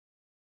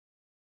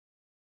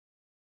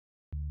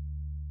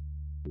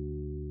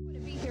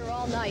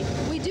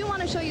do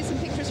want to show you some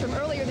pictures from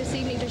earlier this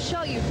evening to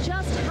show you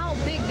just how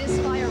big this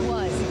fire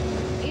was.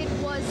 It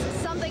was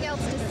something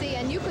else to see,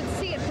 and you could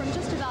see it from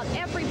just about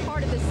every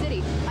part of the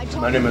city.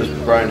 My name is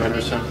Brian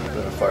Henderson. I've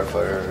been a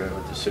firefighter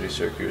with the city of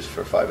Syracuse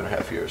for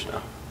 5.5 years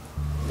now.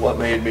 What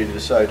made me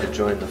decide to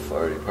join the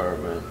fire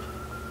department?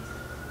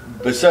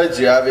 Besides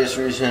the obvious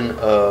reason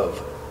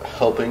of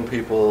helping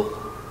people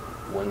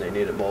when they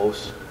need it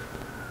most,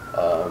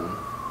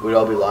 we'd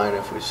all be lying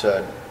if we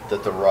said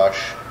that the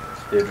rush,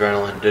 the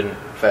adrenaline didn't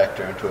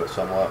factor into it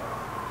somewhat.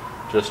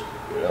 Just,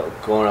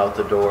 going out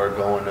the door,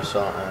 going to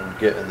something,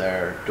 getting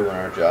there, doing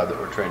our job that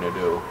we're trained to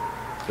do.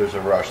 There's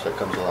a rush that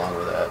comes along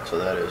with that, so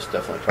that is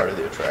definitely part of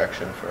the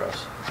attraction for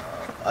us.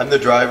 I'm the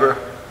driver,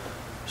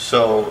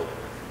 so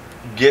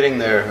getting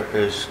there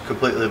is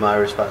completely my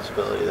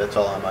responsibility. That's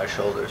all on my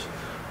shoulders.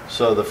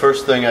 So the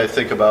first thing I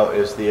think about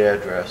is the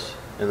address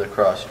in the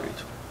cross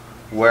streets.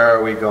 Where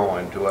are we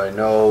going? Do I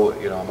know,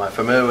 am I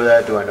familiar with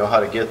that? Do I know how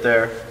to get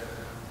there?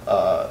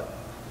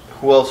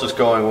 Who else is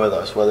going with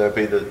us? Whether it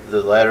be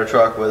the ladder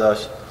truck with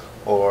us,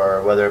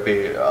 or whether it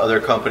be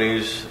other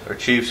companies or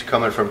chiefs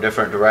coming from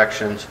different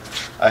directions.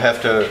 I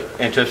have to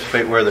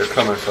anticipate where they're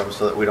coming from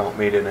so that we don't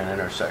meet in an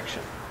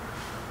intersection.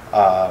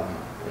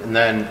 And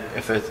then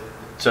if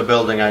it's a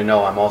building I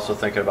know, I'm also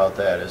thinking about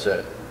that. Is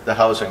it the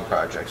housing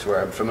projects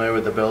where I'm familiar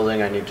with the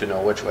building, I need to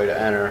know which way to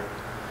enter,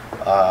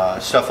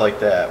 stuff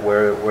like that,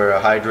 where a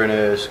hydrant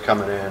is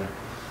coming in.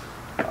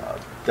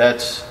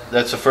 That's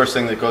the first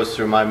thing that goes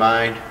through my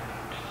mind.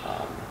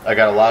 I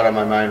got a lot on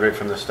my mind right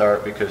from the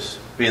start because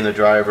being the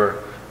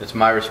driver, it's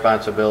my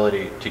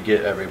responsibility to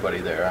get everybody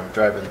there. I'm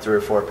driving 3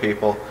 or 4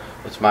 people.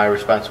 It's my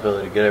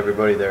responsibility to get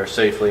everybody there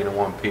safely in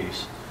one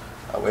piece.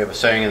 We have a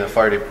saying in the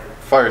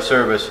fire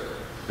service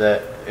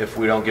that if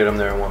we don't get them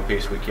there in one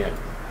piece, we can't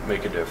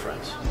make a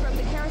difference. From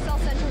the Carousel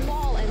Central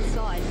Mall and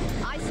saw it.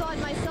 I saw it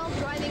myself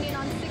driving in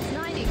on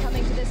 690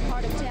 coming to this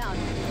part of town.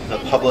 The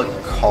public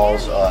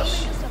calls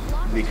us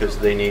because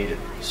they need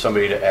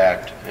somebody to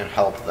act and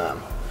help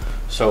them.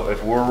 So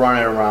if we're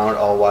running around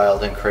all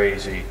wild and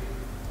crazy,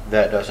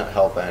 that doesn't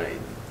help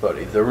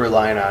anybody. They're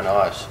relying on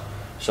us.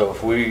 So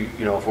if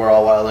we're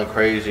all wild and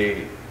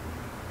crazy,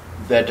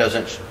 that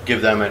doesn't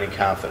give them any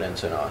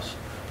confidence in us.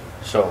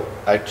 So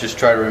I just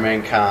try to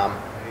remain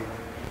calm.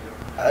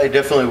 I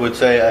definitely would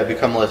say I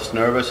become less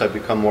nervous. I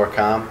become more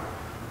calm.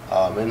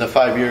 In the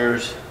 5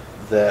 years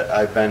that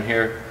I've been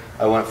here,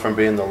 I went from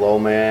being the low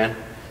man.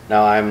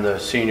 Now I'm the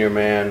senior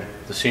man,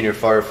 the senior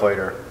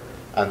firefighter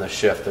on the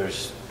shift.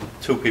 There's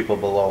 2 people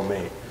below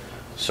me.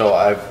 So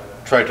I've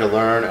tried to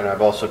learn, and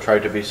I've also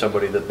tried to be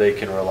somebody that they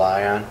can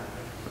rely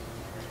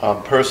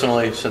on.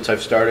 Personally, since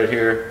I've started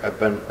here,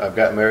 I've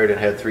got married and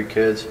had 3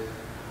 kids.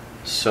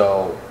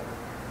 So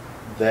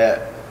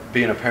that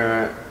being a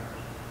parent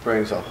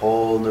brings a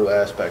whole new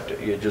aspect.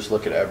 You just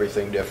look at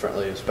everything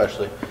differently,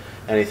 especially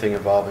anything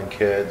involving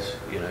kids.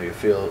 You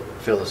feel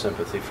the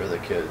sympathy for the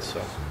kids.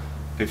 So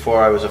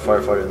before I was a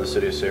firefighter in the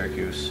city of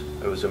Syracuse,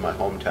 I was in my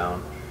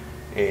hometown,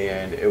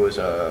 and it was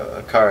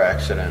a car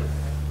accident,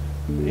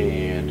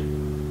 and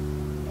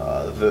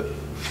the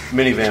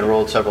minivan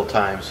rolled several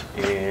times,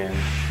 and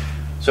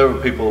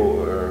several people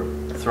were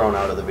thrown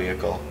out of the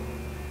vehicle.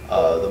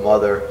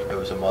 It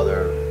was a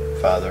mother,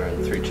 father,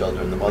 and 3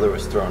 children. The mother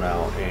was thrown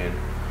out, and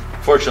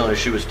fortunately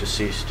she was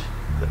deceased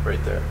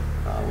right there.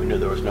 We knew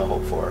there was no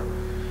hope for her.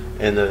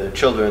 And the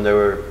children, they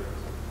were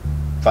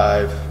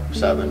 5,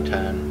 7,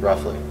 10,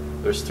 roughly.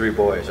 There's 3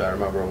 boys. I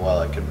remember them well.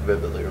 I can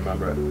vividly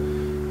remember it.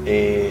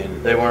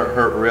 And they weren't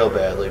hurt real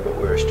badly, but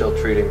we were still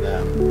treating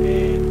them.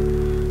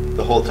 And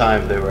the whole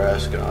time they were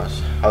asking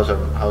us,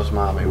 how's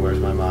mommy? Where's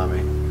my mommy?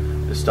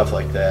 And stuff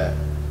like that.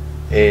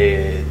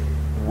 And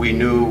we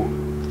knew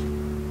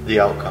the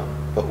outcome,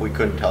 but we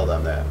couldn't tell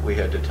them that. We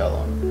had to tell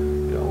them,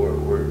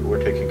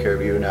 we're taking care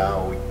of you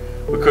now.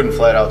 We couldn't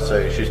flat out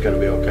say she's going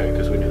to be okay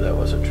because we knew that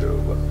wasn't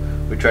true. But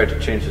we tried to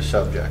change the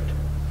subject.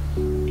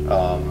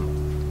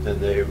 And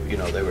they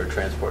were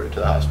transported to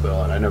the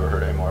hospital, and I never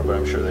heard any more, but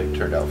I'm sure they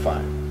turned out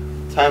fine.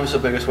 Time is the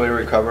biggest way to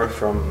recover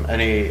from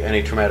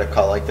any traumatic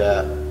call like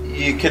that.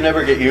 You can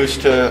never get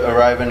used to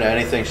arriving to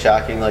anything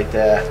shocking like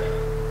that.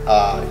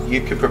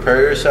 You can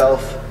prepare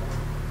yourself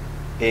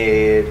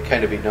and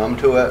kind of be numb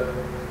to it,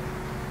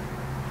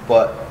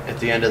 but at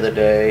the end of the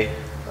day,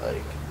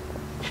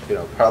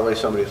 probably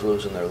somebody's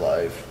losing their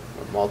life,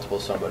 or multiple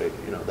somebody,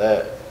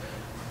 that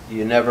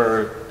you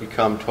never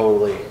become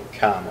totally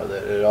calm with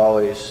it. It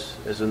always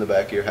is in the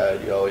back of your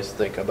head. You always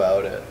think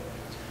about it.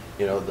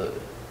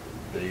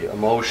 The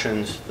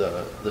emotions,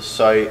 the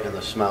sight and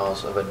the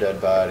smells of a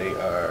dead body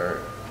are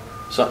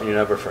something you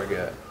never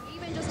forget.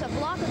 Even just a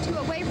block or 2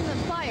 away from the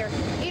fire,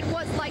 it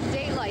was like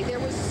daylight. There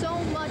was so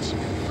much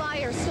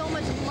fire, so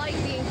much light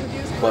being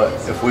produced. But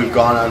if we've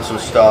gone on some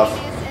stuff,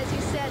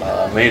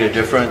 made a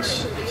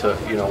difference to,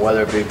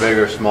 whether it be big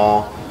or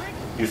small,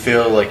 you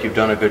feel like you've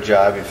done a good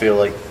job. You feel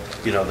like,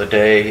 the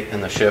day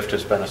and the shift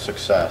has been a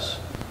success.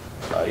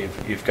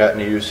 You've gotten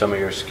to use some of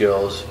your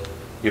skills.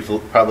 You've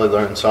probably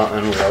learned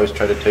something. We always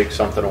try to take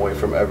something away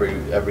from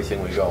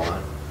everything we go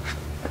on.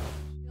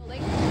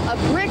 A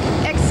brick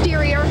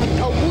exterior.